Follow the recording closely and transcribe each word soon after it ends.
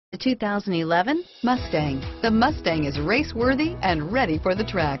The 2011 Mustang. The Mustang is race-worthy and ready for the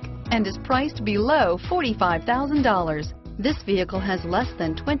track and is priced below $45,000. This vehicle has less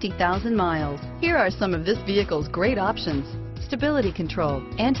than 20,000 miles. Here are some of this vehicle's great options: stability control,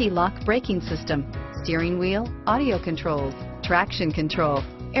 anti-lock braking system, steering wheel audio controls, traction control,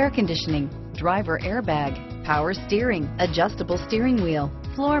 air conditioning, driver airbag, power steering, adjustable steering wheel,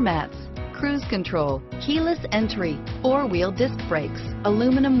 floor mats, cruise control, keyless entry, four-wheel disc brakes,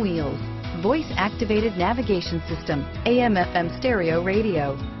 aluminum wheels, voice-activated navigation system, AM/FM stereo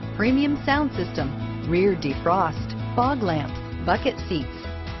radio, premium sound system, rear defrost, fog lamps, bucket seats,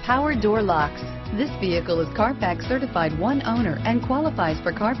 power door locks. This vehicle is Carfax certified one owner and qualifies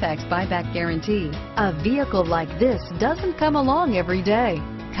for Carfax buyback guarantee. A vehicle like this doesn't come along every day.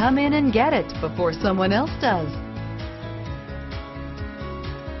 Come in and get it before someone else does.